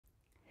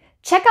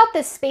Check out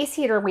this space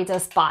heater we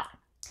just bought.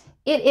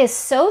 It is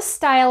so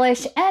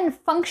stylish and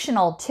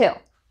functional too.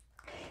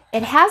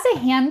 It has a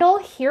handle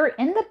here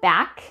in the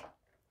back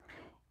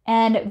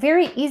and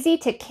very easy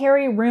to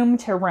carry room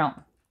to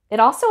room. It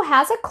also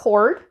has a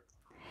cord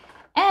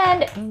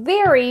and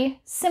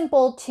very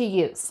simple to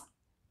use.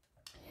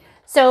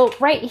 So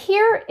right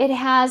here, it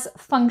has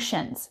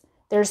functions.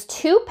 There's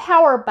 2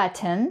 power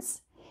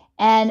buttons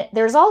and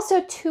there's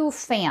also 2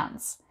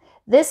 fans.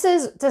 This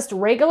is just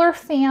regular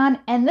fan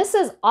and this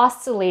is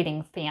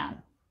oscillating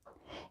fan.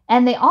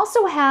 And they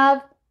also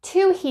have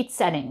 2 heat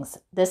settings.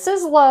 This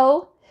is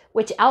low,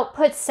 which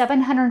outputs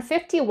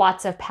 750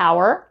 watts of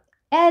power,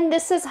 and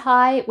this is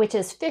high, which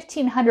is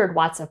 1500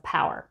 watts of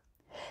power.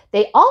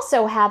 They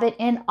also have it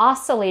in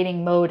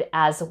oscillating mode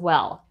as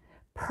well.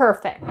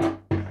 Perfect.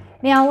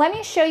 Now let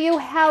me show you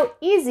how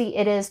easy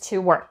it is to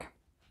work.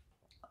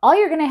 All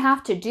you're going to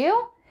have to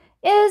do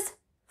is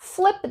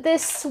flip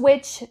this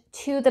switch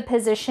to the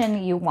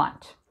position you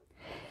want.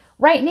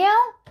 Right now,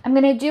 I'm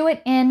going to do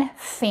it in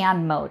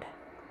fan mode.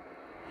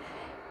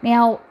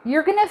 Now,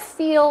 you're going to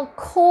feel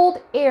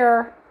cold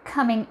air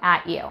coming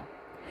at you.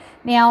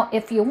 Now,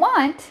 if you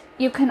want,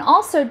 you can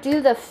also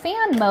do the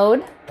fan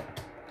mode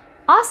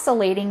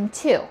oscillating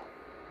too.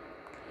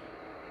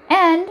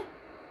 And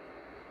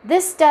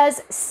this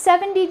does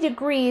 70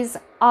 degrees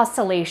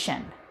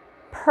oscillation.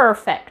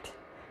 Perfect.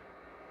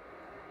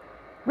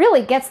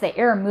 Really gets the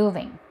air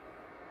moving.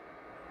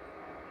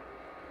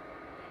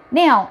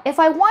 Now, if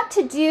I want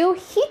to do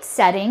heat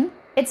setting,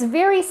 it's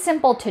very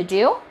simple to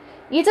do.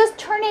 You just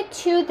turn it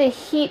to the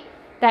heat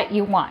that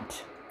you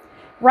want.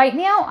 Right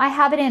now, I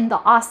have it in the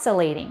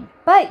oscillating,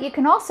 but you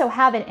can also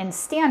have it in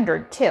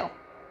standard too.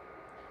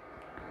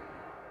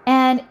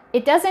 And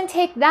it doesn't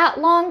take that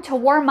long to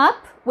warm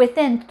up.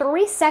 Within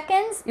 3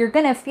 seconds, you're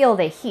gonna feel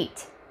the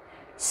heat.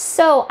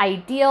 So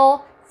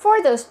ideal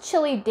for those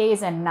chilly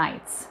days and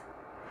nights.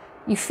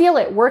 You feel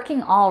it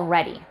working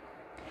already.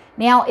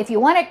 Now, if you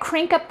want to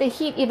crank up the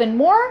heat even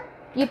more,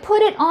 you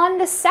put it on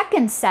the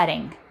second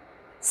setting.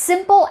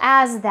 Simple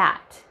as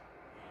that.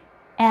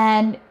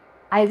 And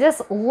I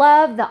just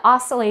love the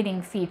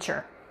oscillating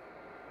feature.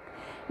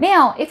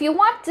 Now, if you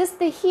want just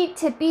the heat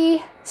to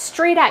be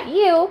straight at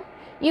you,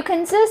 you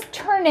can just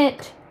turn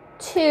it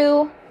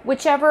to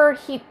whichever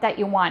heat that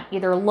you want,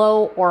 either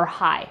low or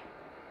high.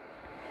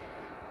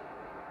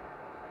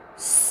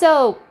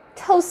 So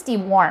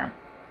toasty warm.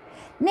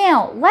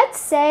 Now, let's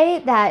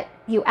say that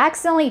you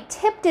accidentally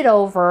tipped it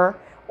over,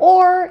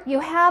 or you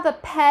have a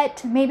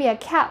pet, maybe a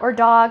cat or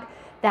dog,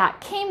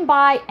 that came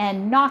by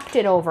and knocked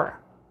it over.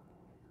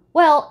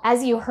 Well,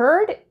 as you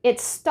heard,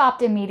 it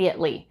stopped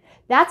immediately.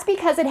 That's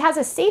because it has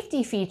a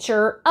safety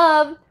feature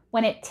of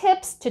when it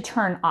tips to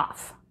turn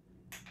off.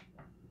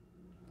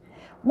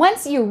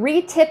 Once you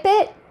re-tip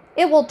it,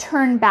 it will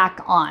turn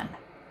back on.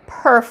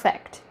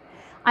 Perfect.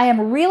 I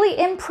am really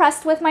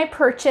impressed with my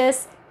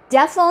purchase.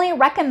 Definitely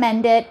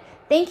recommend it.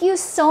 Thank you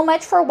so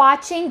much for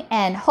watching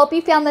and hope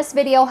you found this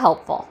video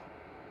helpful.